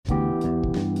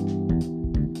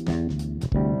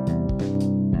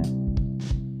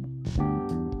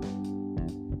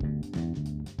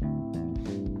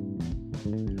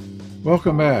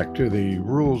Welcome back to the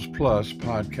Rules Plus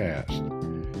podcast.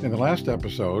 In the last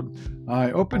episode, I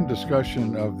opened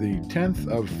discussion of the 10th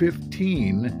of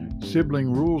 15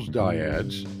 sibling rules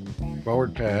dyads,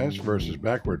 forward pass versus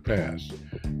backward pass.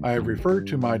 I have referred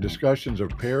to my discussions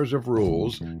of pairs of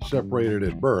rules separated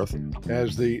at birth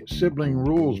as the Sibling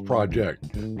Rules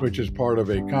Project, which is part of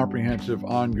a comprehensive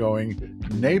ongoing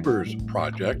Neighbors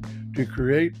Project to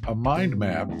create a mind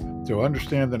map to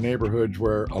understand the neighborhoods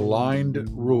where aligned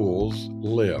rules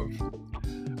live.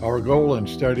 Our goal in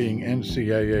studying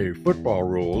NCAA football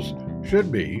rules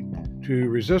should be to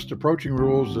resist approaching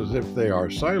rules as if they are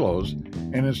silos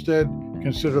and instead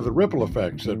consider the ripple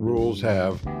effects that rules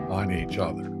have on each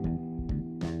other.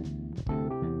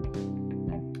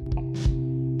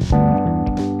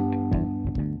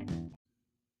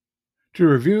 To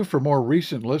review for more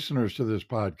recent listeners to this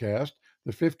podcast,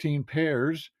 the 15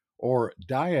 pairs, or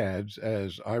dyads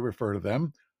as I refer to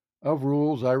them, of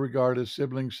rules I regard as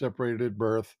siblings separated at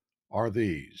birth are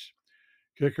these: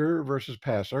 kicker versus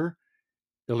passer,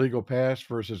 illegal pass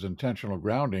versus intentional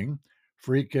grounding,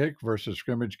 free kick versus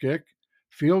scrimmage kick,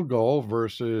 field goal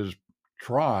versus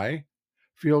try,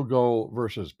 field goal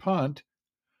versus punt,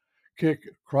 kick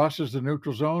crosses the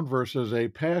neutral zone versus a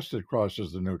pass that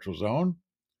crosses the neutral zone,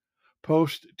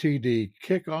 post TD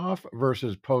kickoff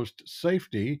versus post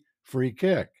safety free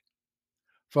kick,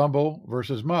 fumble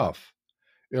versus muff,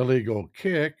 illegal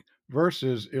kick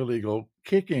versus illegal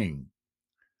kicking,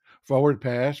 forward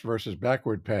pass versus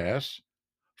backward pass,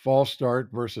 false start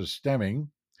versus stemming,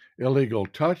 illegal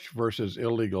touch versus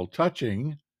illegal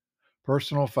touching,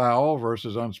 personal foul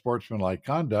versus unsportsmanlike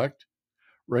conduct,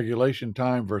 regulation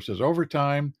time versus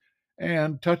overtime,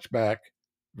 and touchback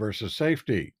versus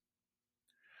safety.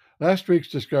 Last week's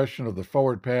discussion of the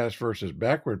forward pass versus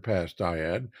backward pass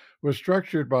dyad was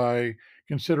structured by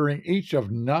considering each of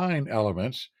 9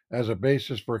 elements as a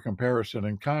basis for comparison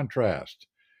and contrast.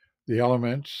 The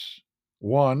elements: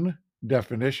 1.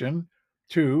 Definition.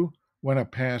 2. When a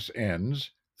pass ends.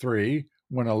 3.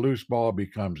 When a loose ball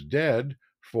becomes dead.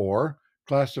 4.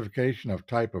 Classification of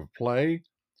type of play.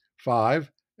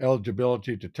 5.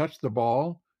 Eligibility to touch the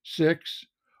ball. 6.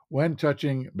 When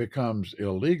touching becomes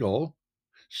illegal.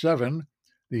 7.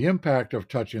 The impact of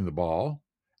touching the ball.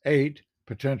 8.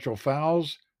 Potential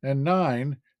fouls. And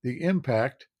 9. The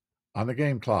impact on the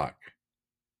game clock.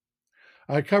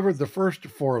 I covered the first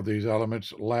 4 of these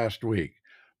elements last week.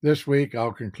 This week,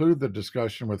 I'll conclude the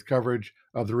discussion with coverage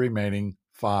of the remaining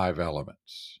 5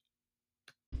 elements.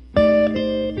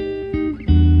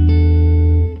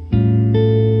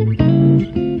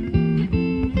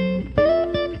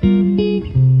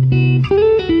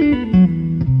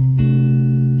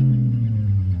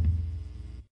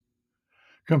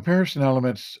 Comparison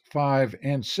elements 5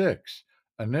 and 6,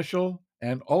 initial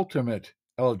and ultimate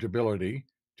eligibility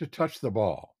to touch the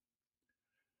ball.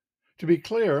 To be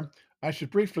clear, I should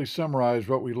briefly summarize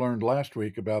what we learned last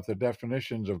week about the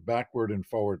definitions of backward and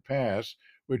forward pass,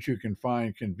 which you can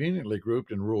find conveniently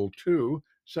grouped in Rule 2,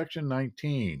 Section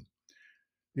 19.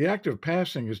 The act of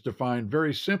passing is defined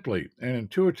very simply and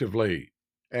intuitively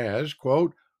as,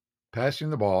 quote, passing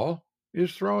the ball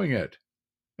is throwing it,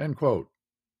 end quote.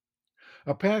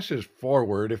 A pass is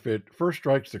forward if it first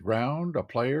strikes the ground, a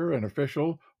player, an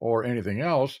official, or anything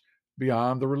else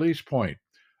beyond the release point.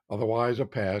 Otherwise, a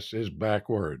pass is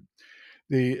backward.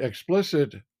 The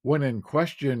explicit when in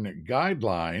question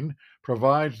guideline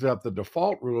provides that the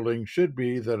default ruling should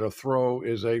be that a throw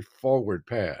is a forward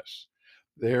pass.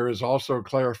 There is also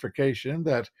clarification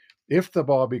that if the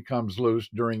ball becomes loose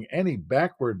during any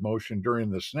backward motion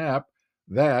during the snap,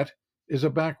 that is a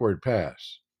backward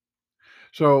pass.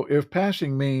 So if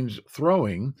passing means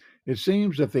throwing, it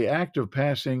seems that the act of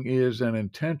passing is an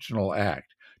intentional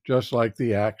act, just like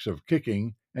the acts of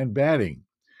kicking and batting.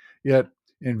 Yet,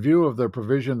 in view of the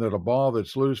provision that a ball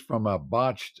that's loose from a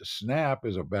botched snap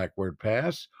is a backward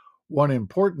pass, one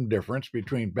important difference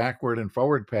between backward and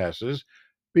forward passes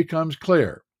becomes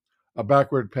clear. A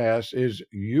backward pass is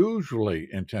usually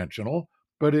intentional,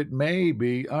 but it may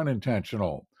be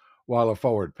unintentional, while a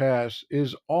forward pass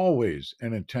is always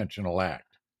an intentional act.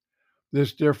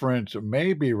 This difference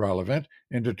may be relevant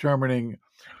in determining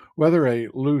whether a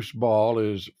loose ball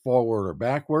is forward or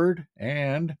backward,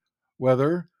 and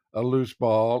whether a loose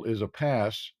ball is a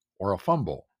pass or a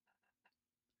fumble.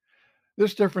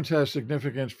 This difference has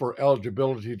significance for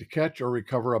eligibility to catch or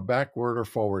recover a backward or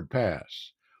forward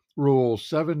pass. Rule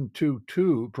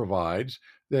 722 provides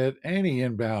that any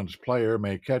inbounds player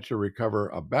may catch or recover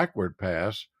a backward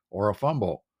pass or a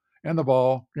fumble, and the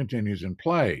ball continues in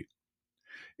play.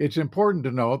 It's important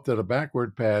to note that a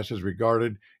backward pass is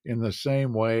regarded in the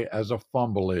same way as a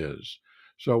fumble is.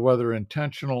 So, whether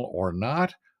intentional or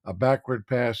not, a backward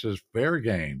pass is fair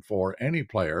game for any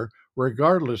player,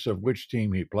 regardless of which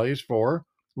team he plays for,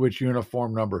 which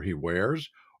uniform number he wears,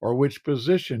 or which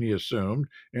position he assumed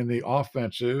in the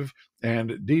offensive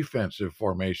and defensive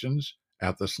formations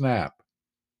at the snap.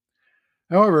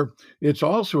 However, it's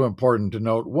also important to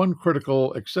note one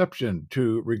critical exception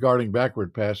to regarding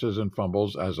backward passes and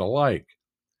fumbles as alike.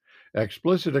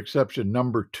 Explicit exception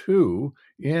number 2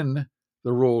 in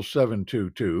the Rule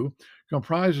 722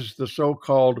 comprises the so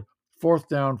called fourth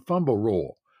down fumble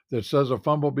rule that says a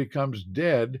fumble becomes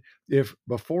dead if,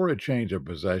 before a change of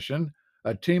possession,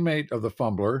 a teammate of the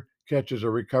fumbler catches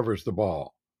or recovers the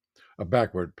ball. A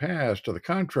backward pass, to the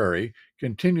contrary,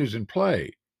 continues in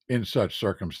play in such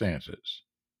circumstances.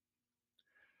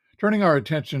 Turning our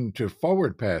attention to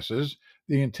forward passes,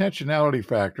 the intentionality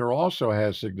factor also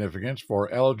has significance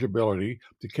for eligibility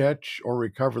to catch or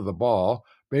recover the ball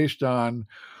based on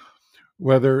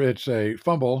whether it's a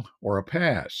fumble or a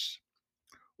pass.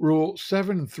 Rule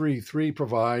 733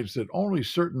 provides that only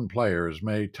certain players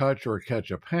may touch or catch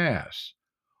a pass.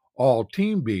 All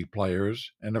Team B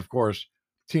players, and of course,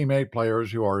 Team A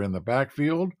players who are in the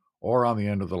backfield or on the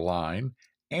end of the line,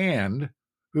 and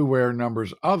who wear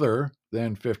numbers other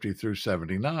than 50 through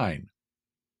 79.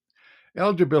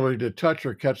 Eligibility to touch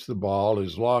or catch the ball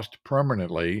is lost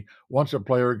permanently once a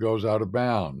player goes out of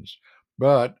bounds.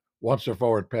 But once a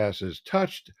forward pass is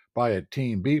touched by a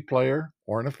Team B player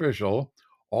or an official,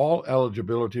 all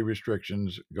eligibility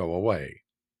restrictions go away.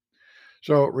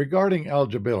 So, regarding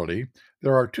eligibility,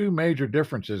 there are two major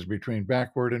differences between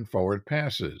backward and forward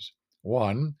passes.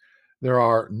 One, there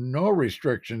are no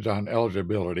restrictions on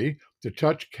eligibility to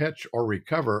touch, catch, or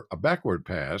recover a backward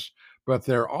pass, but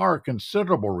there are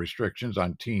considerable restrictions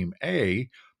on Team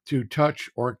A to touch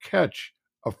or catch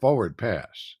a forward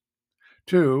pass.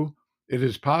 Two, it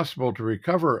is possible to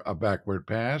recover a backward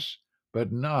pass,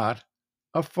 but not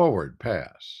a forward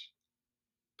pass.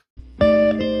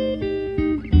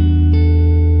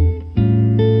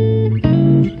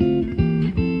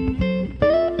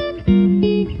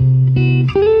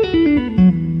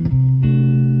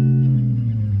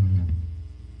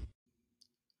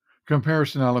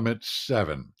 Comparison element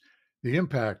 7, the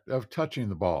impact of touching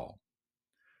the ball.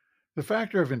 The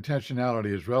factor of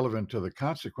intentionality is relevant to the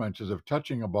consequences of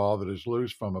touching a ball that is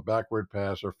loose from a backward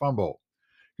pass or fumble.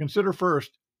 Consider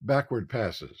first backward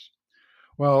passes.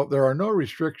 While there are no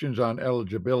restrictions on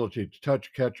eligibility to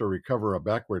touch, catch, or recover a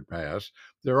backward pass,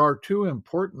 there are two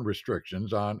important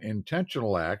restrictions on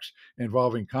intentional acts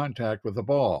involving contact with the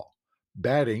ball: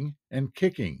 batting and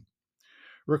kicking.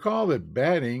 Recall that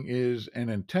batting is an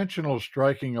intentional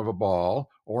striking of a ball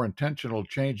or intentional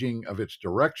changing of its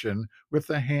direction with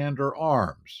the hand or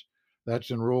arms. That's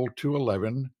in Rule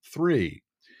 211.3.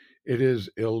 It is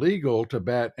illegal to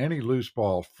bat any loose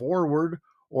ball forward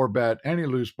or bat any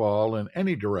loose ball in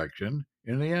any direction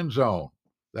in the end zone.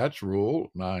 That's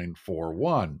Rule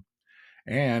 941.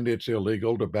 And it's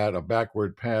illegal to bat a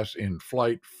backward pass in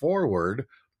flight forward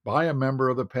by a member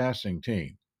of the passing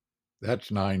team.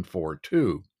 That's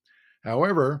 942.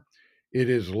 However, it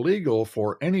is legal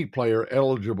for any player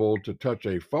eligible to touch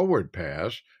a forward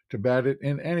pass to bat it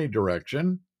in any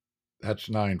direction. That's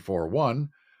 941.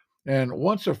 And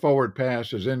once a forward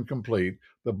pass is incomplete,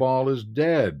 the ball is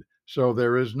dead. So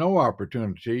there is no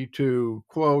opportunity to,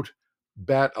 quote,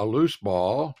 bat a loose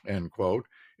ball, end quote,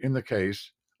 in the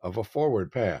case of a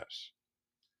forward pass.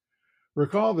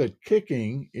 Recall that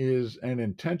kicking is an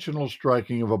intentional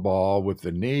striking of a ball with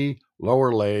the knee,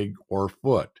 lower leg, or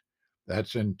foot.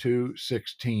 That's in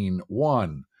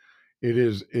 216.1. It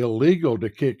is illegal to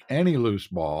kick any loose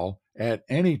ball at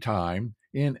any time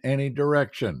in any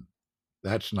direction.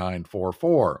 That's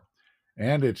 944.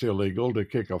 And it's illegal to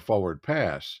kick a forward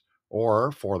pass,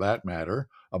 or, for that matter,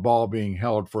 a ball being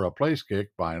held for a place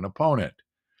kick by an opponent.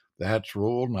 That's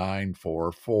Rule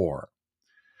 944.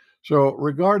 So,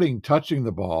 regarding touching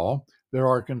the ball, there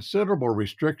are considerable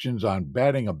restrictions on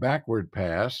batting a backward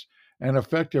pass and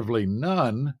effectively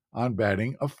none on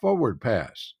batting a forward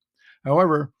pass.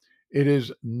 However, it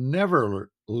is never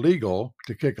legal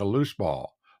to kick a loose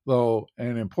ball, though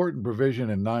an important provision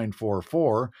in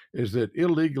 944 is that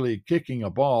illegally kicking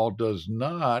a ball does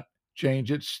not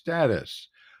change its status.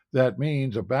 That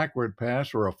means a backward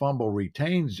pass or a fumble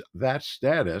retains that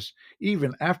status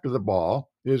even after the ball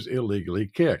is illegally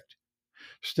kicked.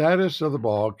 Status of the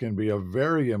ball can be a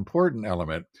very important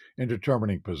element in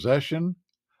determining possession,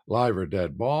 live or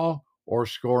dead ball, or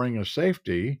scoring a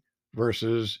safety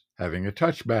versus having a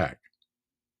touchback.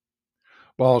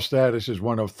 Ball status is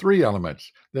one of three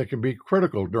elements that can be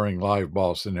critical during live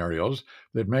ball scenarios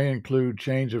that may include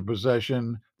change of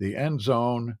possession, the end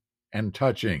zone, and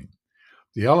touching.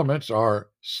 The elements are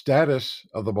status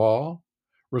of the ball,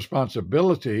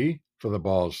 responsibility for the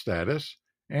ball's status,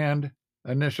 and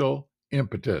initial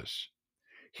impetus.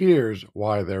 Here's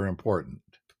why they're important.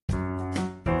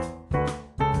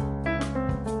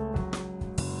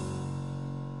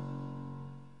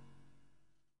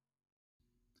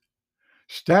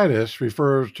 Status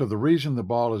refers to the reason the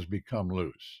ball has become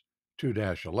loose.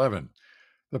 2-11.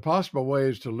 The possible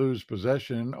ways to lose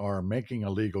possession are making a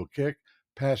legal kick,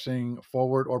 passing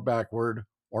forward or backward,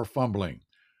 or fumbling.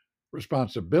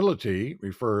 Responsibility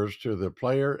refers to the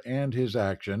player and his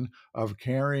action of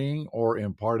carrying or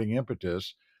imparting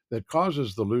impetus that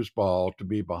causes the loose ball to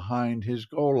be behind his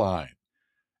goal line.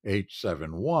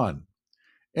 8-7-1.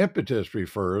 Impetus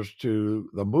refers to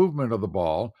the movement of the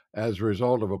ball as a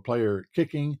result of a player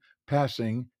kicking,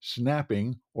 passing,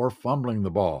 snapping, or fumbling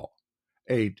the ball.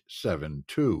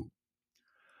 8-7-2.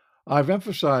 I've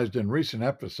emphasized in recent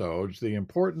episodes the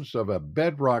importance of a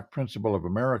bedrock principle of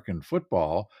American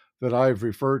football that I've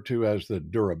referred to as the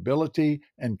durability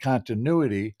and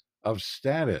continuity of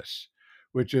status,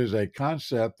 which is a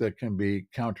concept that can be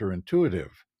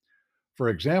counterintuitive. For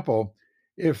example,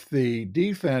 if the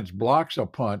defense blocks a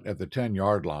punt at the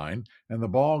 10-yard line and the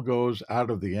ball goes out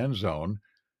of the end zone,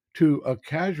 to a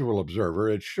casual observer,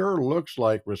 it sure looks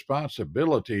like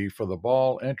responsibility for the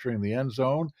ball entering the end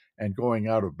zone and going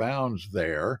out of bounds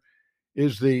there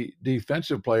is the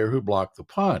defensive player who blocked the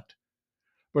punt.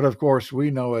 But of course,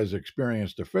 we know as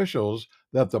experienced officials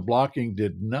that the blocking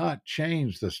did not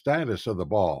change the status of the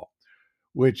ball,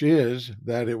 which is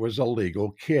that it was a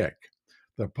legal kick.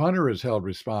 The punter is held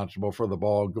responsible for the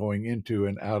ball going into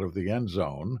and out of the end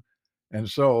zone, and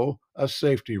so a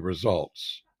safety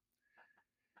results.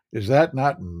 Is that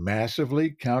not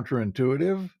massively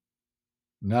counterintuitive?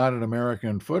 Not in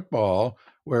American football,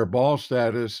 where ball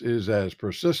status is as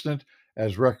persistent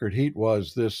as record heat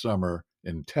was this summer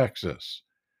in Texas.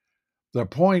 The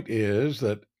point is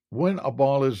that when a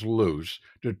ball is loose,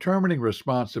 determining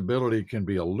responsibility can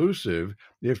be elusive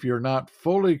if you're not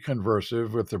fully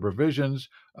conversant with the provisions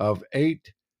of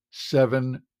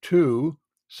 872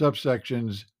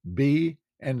 subsections B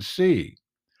and C.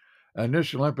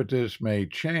 Initial impetus may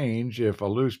change if a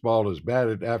loose ball is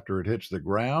batted after it hits the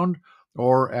ground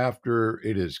or after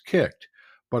it is kicked,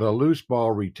 but a loose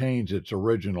ball retains its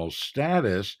original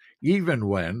status even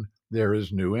when there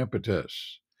is new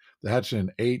impetus. That's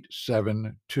in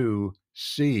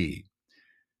 872C.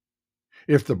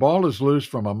 If the ball is loose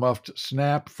from a muffed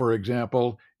snap, for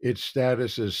example, its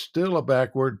status is still a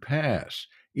backward pass,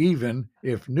 even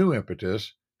if new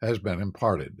impetus has been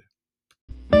imparted.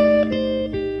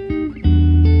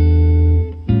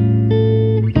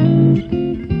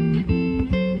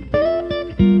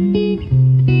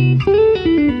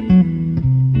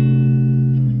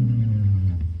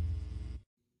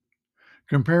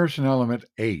 Comparison element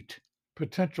 8,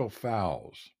 potential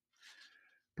fouls.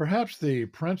 Perhaps the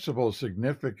principal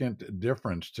significant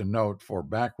difference to note for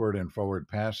backward and forward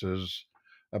passes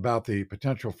about the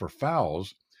potential for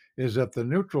fouls is that the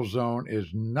neutral zone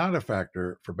is not a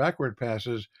factor for backward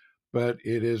passes, but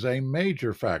it is a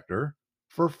major factor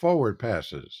for forward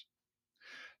passes.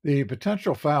 The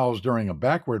potential fouls during a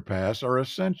backward pass are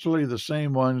essentially the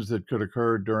same ones that could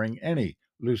occur during any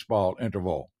loose ball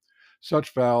interval.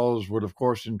 Such fouls would, of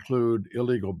course, include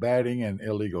illegal batting and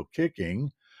illegal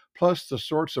kicking, plus the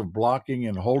sorts of blocking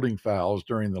and holding fouls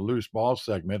during the loose ball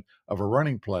segment of a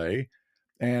running play,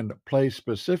 and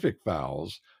play-specific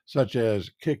fouls, such as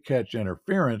kick-catch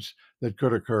interference that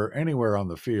could occur anywhere on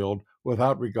the field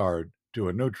without regard to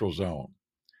a neutral zone.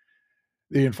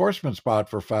 The enforcement spot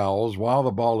for fouls while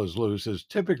the ball is loose is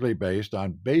typically based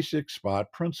on basic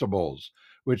spot principles,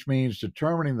 which means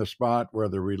determining the spot where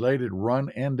the related run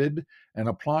ended and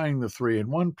applying the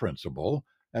 3-and-1 principle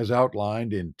as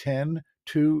outlined in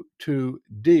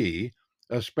 10.2.2d,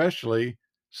 especially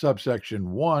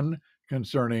subsection 1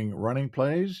 concerning running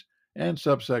plays and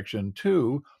subsection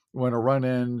 2 when a run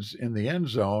ends in the end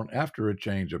zone after a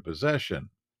change of possession.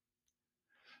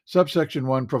 Subsection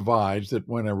 1 provides that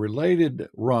when a related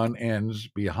run ends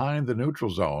behind the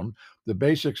neutral zone, the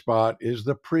basic spot is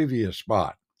the previous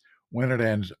spot. When it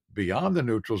ends beyond the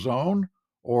neutral zone,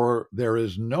 or there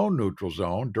is no neutral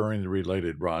zone during the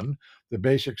related run, the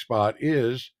basic spot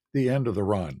is the end of the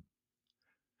run.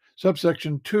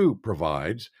 Subsection 2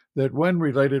 provides that when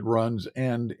related runs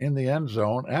end in the end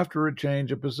zone after a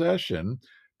change of possession,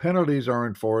 penalties are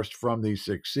enforced from the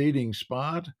succeeding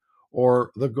spot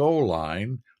or the goal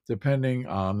line, depending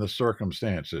on the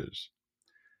circumstances.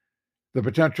 The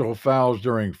potential fouls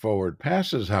during forward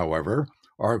passes, however,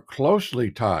 are closely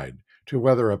tied to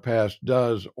whether a pass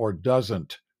does or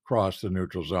doesn't cross the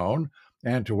neutral zone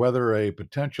and to whether a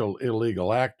potential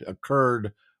illegal act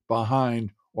occurred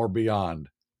behind or beyond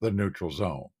the neutral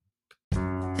zone.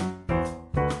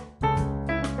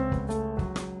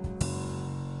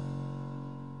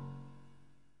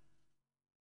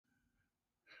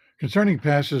 Concerning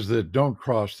passes that don't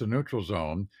cross the neutral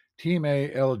zone, Team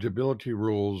A eligibility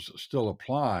rules still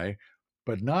apply,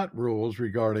 but not rules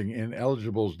regarding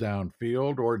ineligibles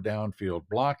downfield or downfield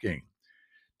blocking.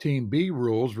 Team B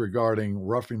rules regarding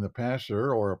roughing the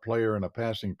passer or a player in a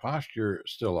passing posture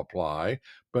still apply,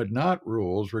 but not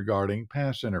rules regarding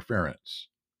pass interference.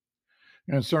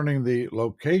 Concerning the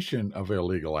location of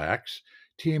illegal acts,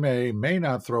 Team A may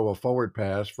not throw a forward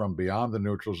pass from beyond the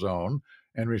neutral zone,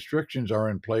 and restrictions are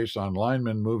in place on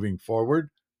linemen moving forward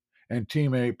and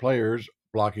Team A players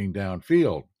blocking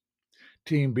downfield.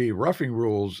 Team B roughing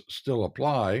rules still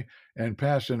apply, and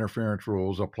pass interference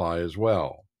rules apply as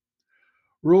well.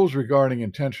 Rules regarding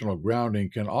intentional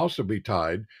grounding can also be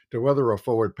tied to whether a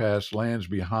forward pass lands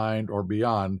behind or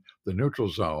beyond the neutral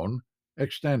zone,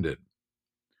 extended.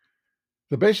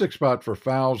 The basic spot for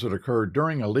fouls that occur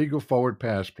during a legal forward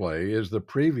pass play is the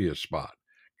previous spot,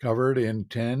 covered in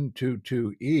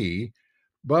 10.22e,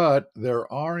 but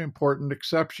there are important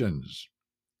exceptions.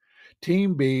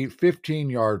 Team B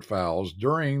 15-yard fouls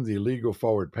during the legal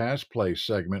forward pass play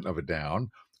segment of a down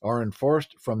are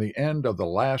enforced from the end of the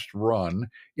last run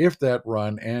if that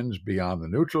run ends beyond the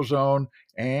neutral zone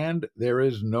and there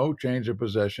is no change of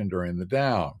possession during the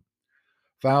down.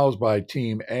 Fouls by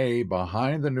Team A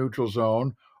behind the neutral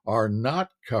zone are not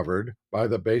covered by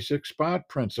the basic spot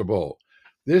principle.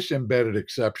 This embedded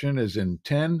exception is in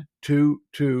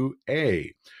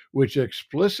 10.22a, which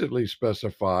explicitly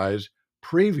specifies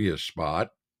previous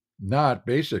spot, not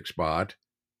basic spot,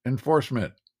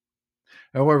 enforcement.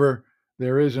 However,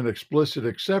 there is an explicit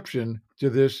exception to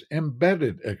this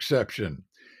embedded exception.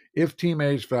 If Team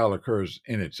A's foul occurs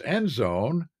in its end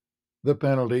zone, the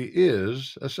penalty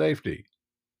is a safety.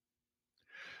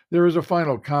 There is a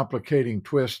final complicating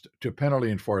twist to penalty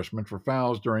enforcement for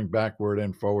fouls during backward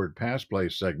and forward pass play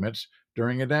segments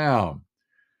during a down.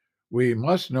 We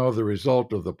must know the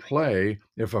result of the play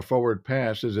if a forward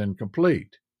pass is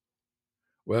incomplete.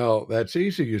 Well, that's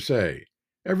easy, you say.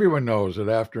 Everyone knows that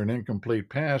after an incomplete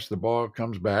pass, the ball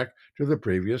comes back to the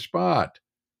previous spot.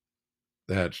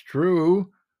 That's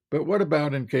true, but what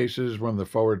about in cases when the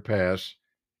forward pass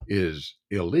is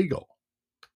illegal?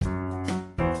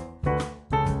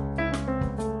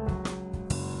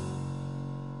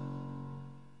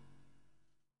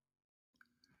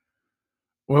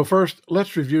 Well, first,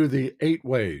 let's review the 8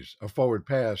 ways a forward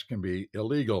pass can be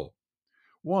illegal.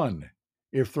 1.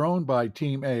 If thrown by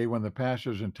Team A when the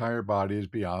passer's entire body is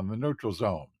beyond the neutral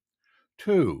zone.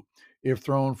 2. If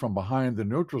thrown from behind the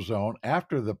neutral zone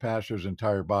after the passer's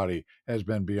entire body has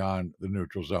been beyond the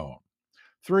neutral zone.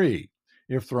 3.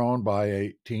 If thrown by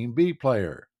a Team B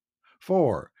player.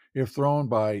 4. If thrown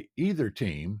by either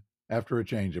team after a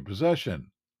change of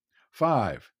possession.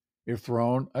 5. If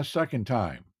thrown a second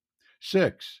time.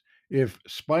 6. If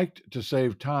spiked to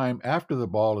save time after the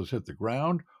ball has hit the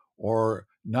ground or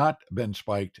not been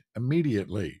spiked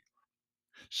immediately.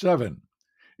 7.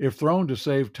 If thrown to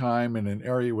save time in an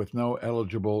area with no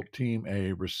eligible Team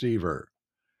A receiver.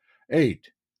 8.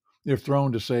 If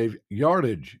thrown to save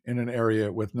yardage in an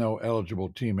area with no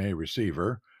eligible Team A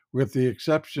receiver, with the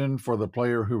exception for the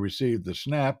player who received the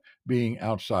snap being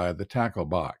outside the tackle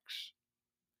box.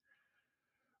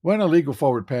 When a legal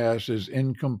forward pass is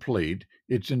incomplete,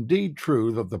 it's indeed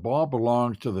true that the ball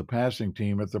belongs to the passing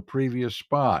team at the previous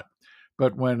spot.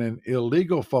 But when an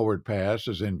illegal forward pass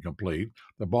is incomplete,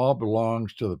 the ball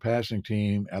belongs to the passing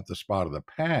team at the spot of the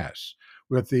pass,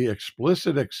 with the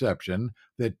explicit exception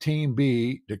that Team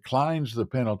B declines the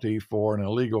penalty for an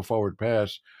illegal forward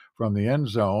pass from the end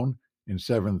zone in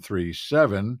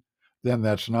 737, then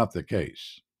that's not the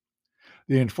case.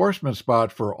 The enforcement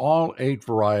spot for all 8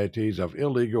 varieties of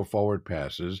illegal forward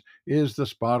passes is the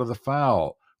spot of the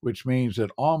foul, which means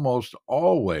that almost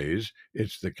always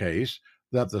it's the case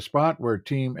that the spot where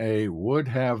Team A would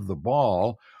have the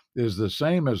ball is the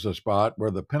same as the spot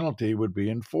where the penalty would be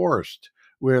enforced,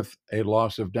 with a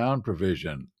loss of down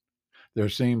provision. There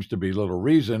seems to be little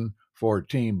reason for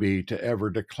Team B to ever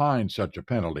decline such a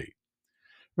penalty.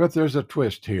 But there's a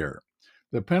twist here.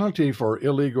 The penalty for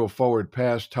illegal forward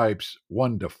pass types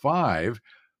 1 to 5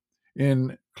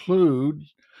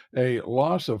 includes a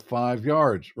loss of 5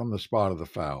 yards from the spot of the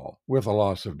foul, with a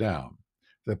loss of down.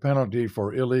 The penalty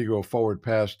for illegal forward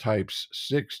pass types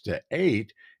 6 to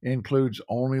 8 includes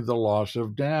only the loss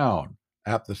of down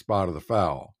at the spot of the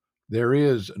foul. There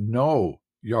is no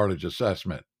yardage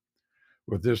assessment.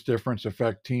 Would this difference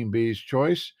affect Team B's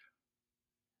choice?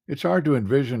 It's hard to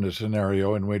envision a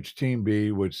scenario in which Team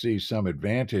B would see some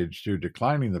advantage to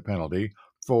declining the penalty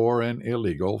for an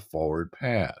illegal forward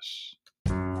pass.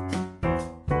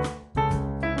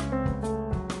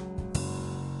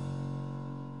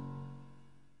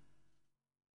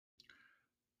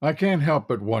 I can't help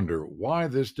but wonder why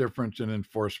this difference in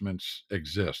enforcements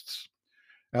exists.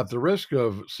 At the risk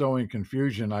of sowing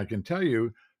confusion, I can tell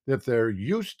you that there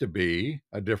used to be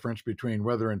a difference between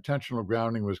whether intentional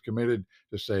grounding was committed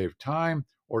to save time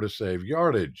or to save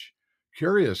yardage.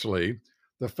 Curiously,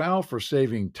 the foul for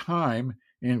saving time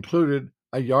included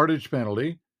a yardage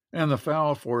penalty, and the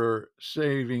foul for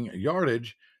saving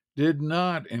yardage did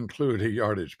not include a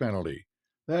yardage penalty.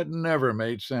 That never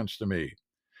made sense to me,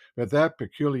 but that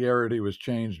peculiarity was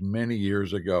changed many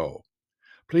years ago.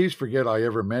 Please forget I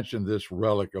ever mentioned this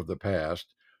relic of the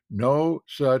past. No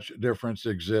such difference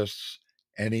exists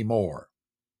anymore.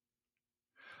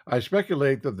 I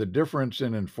speculate that the difference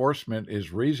in enforcement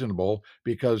is reasonable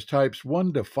because types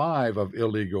 1 to 5 of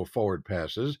illegal forward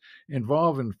passes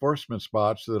involve enforcement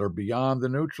spots that are beyond the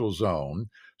neutral zone,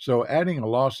 so adding a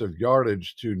loss of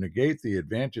yardage to negate the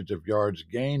advantage of yards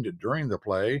gained during the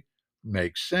play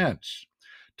makes sense.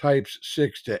 Types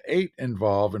 6 to 8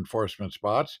 involve enforcement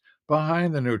spots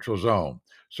behind the neutral zone,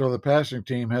 so the passing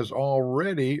team has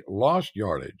already lost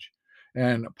yardage.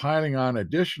 And piling on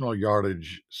additional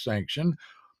yardage sanction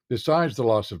besides the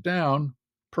loss of down,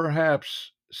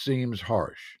 perhaps seems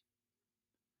harsh.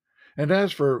 And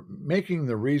as for making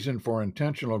the reason for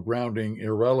intentional grounding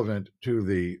irrelevant to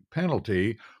the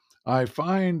penalty, I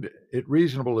find it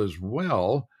reasonable as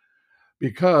well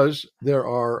because there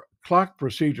are clock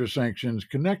procedure sanctions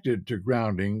connected to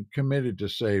grounding committed to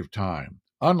save time,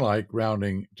 unlike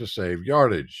grounding to save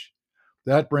yardage.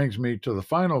 That brings me to the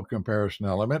final comparison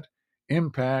element: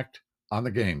 impact on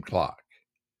the game clock.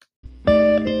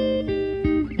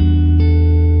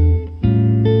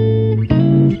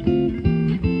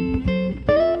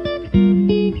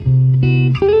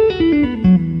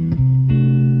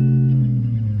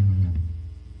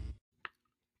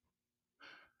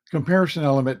 Comparison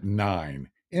element 9: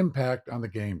 impact on the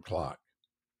game clock.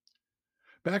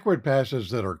 Backward passes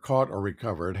that are caught or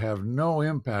recovered have no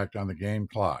impact on the game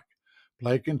clock.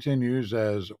 Play continues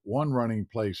as one running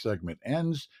play segment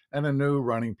ends and a new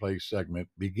running play segment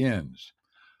begins.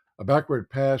 A backward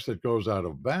pass that goes out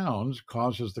of bounds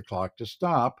causes the clock to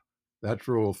stop. That's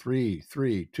Rule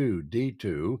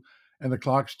 332D2, and the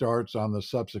clock starts on the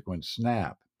subsequent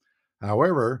snap.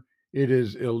 However, it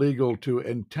is illegal to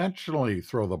intentionally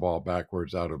throw the ball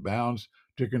backwards out of bounds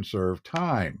to conserve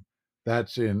time.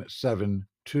 That's in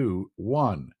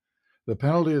 721. The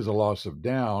penalty is a loss of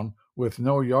down with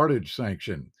no yardage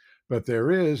sanction, but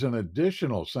there is an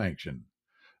additional sanction,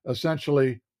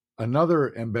 essentially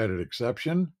another embedded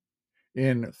exception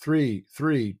in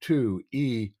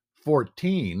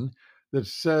 332E14 that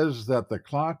says that the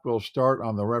clock will start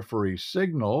on the referee's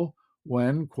signal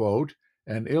when, quote,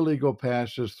 an illegal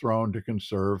pass is thrown to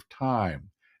conserve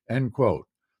time, end quote.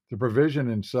 The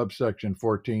provision in subsection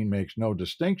 14 makes no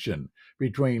distinction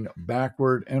between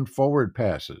backward and forward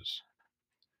passes.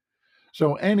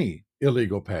 So any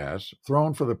illegal pass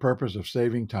thrown for the purpose of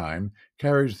saving time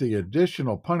carries the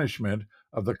additional punishment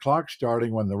of the clock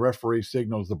starting when the referee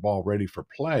signals the ball ready for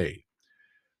play.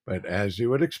 But as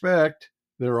you would expect,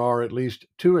 there are at least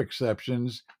two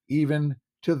exceptions even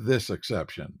to this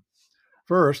exception.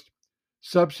 First,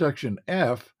 subsection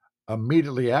F,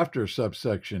 immediately after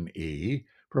subsection E,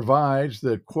 provides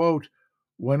that, quote,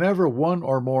 whenever one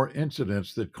or more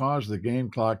incidents that cause the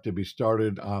game clock to be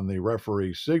started on the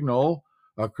referee signal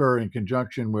occur in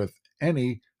conjunction with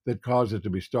any that cause it to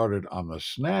be started on the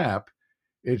snap,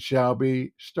 it shall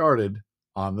be started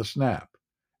on the snap,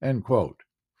 end quote.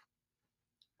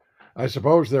 I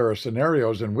suppose there are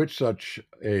scenarios in which such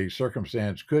a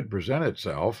circumstance could present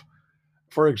itself.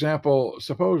 For example,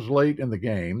 suppose late in the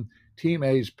game, Team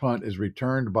A's punt is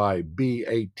returned by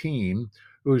B18,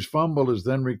 whose fumble is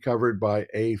then recovered by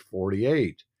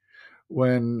A48.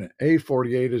 When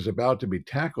A48 is about to be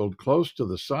tackled close to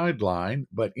the sideline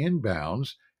but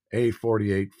inbounds,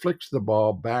 A48 flicks the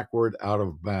ball backward out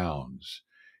of bounds.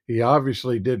 He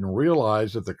obviously didn't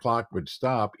realize that the clock would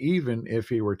stop even if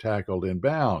he were tackled in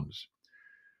bounds.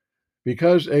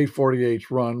 Because A48's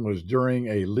run was during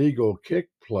a legal kick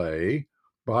play,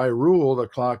 by rule, the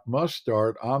clock must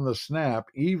start on the snap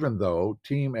even though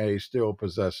Team A still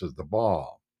possesses the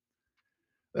ball.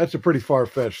 That's a pretty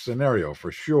far-fetched scenario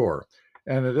for sure,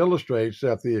 and it illustrates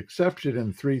that the exception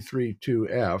in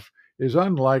 332F is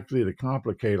unlikely to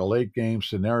complicate a late-game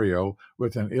scenario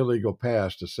with an illegal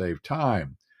pass to save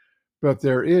time. But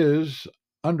there is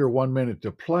under 1 minute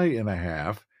to play in a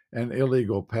half, an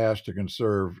illegal pass to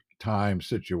conserve time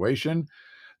situation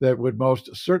that would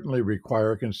most certainly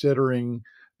require considering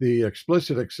the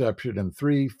explicit exception in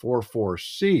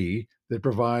 344C that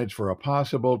provides for a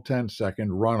possible 10-second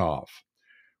runoff.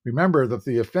 Remember that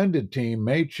the offended team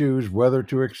may choose whether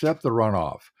to accept the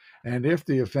runoff, and if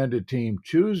the offended team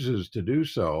chooses to do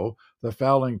so, the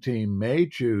fouling team may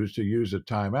choose to use a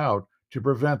timeout to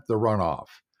prevent the runoff.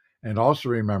 And also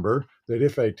remember that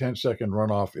if a 10-second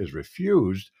runoff is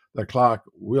refused, the clock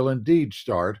will indeed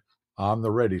start on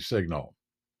the ready signal.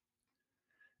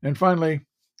 And finally,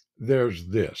 there's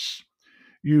this.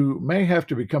 You may have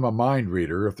to become a mind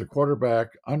reader if the quarterback,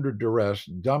 under duress,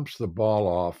 dumps the ball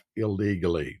off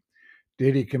illegally.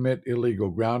 Did he commit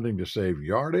illegal grounding to save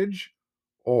yardage,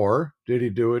 or did he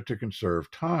do it to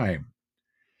conserve time?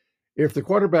 If the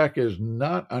quarterback is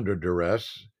not under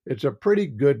duress, it's a pretty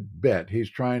good bet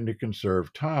he's trying to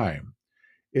conserve time.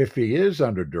 If he is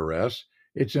under duress,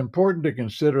 it's important to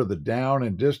consider the down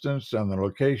and distance and the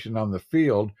location on the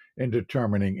field in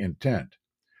determining intent.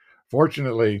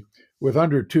 Fortunately, with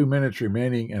under 2 minutes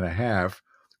remaining in a half,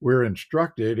 we're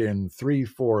instructed in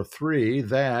 343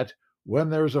 that when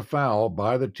there's a foul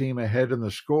by the team ahead in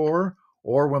the score,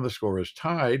 or when the score is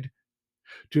tied,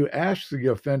 to ask the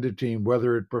offended team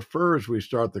whether it prefers we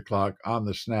start the clock on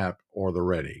the snap or the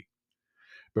ready.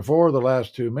 Before the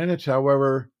last 2 minutes,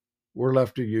 however, we're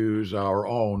left to use our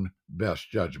own best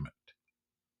judgment.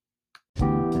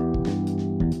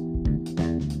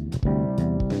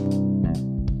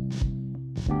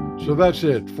 So that's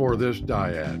it for this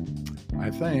dyad. I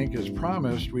think, as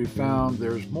promised, we've found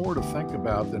there's more to think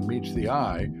about than meets the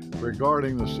eye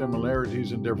regarding the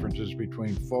similarities and differences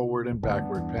between forward and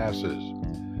backward passes.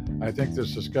 I think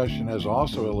this discussion has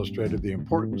also illustrated the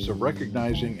importance of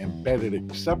recognizing embedded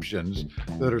exceptions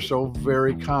that are so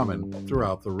very common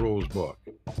throughout the rules book.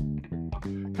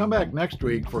 Come back next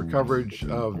week for coverage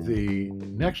of the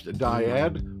next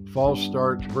dyad, false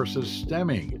start versus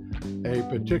stemming, a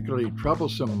particularly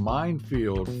troublesome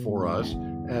minefield for us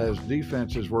as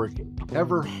defenses work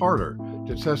ever harder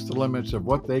to test the limits of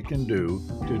what they can do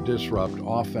to disrupt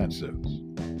offenses.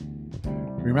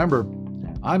 Remember,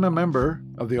 I'm a member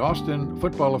of the Austin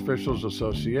Football Officials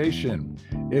Association.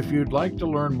 If you'd like to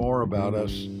learn more about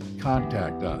us,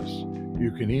 contact us.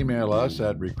 You can email us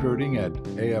at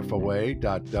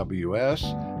recruiting@afoa.ws,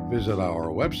 visit our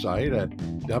website at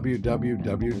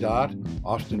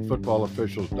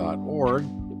www.austinfootballofficials.org,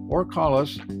 or call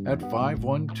us at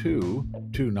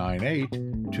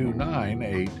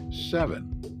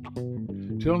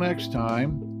 512-298-2987. Till next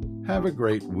time, have a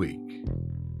great week.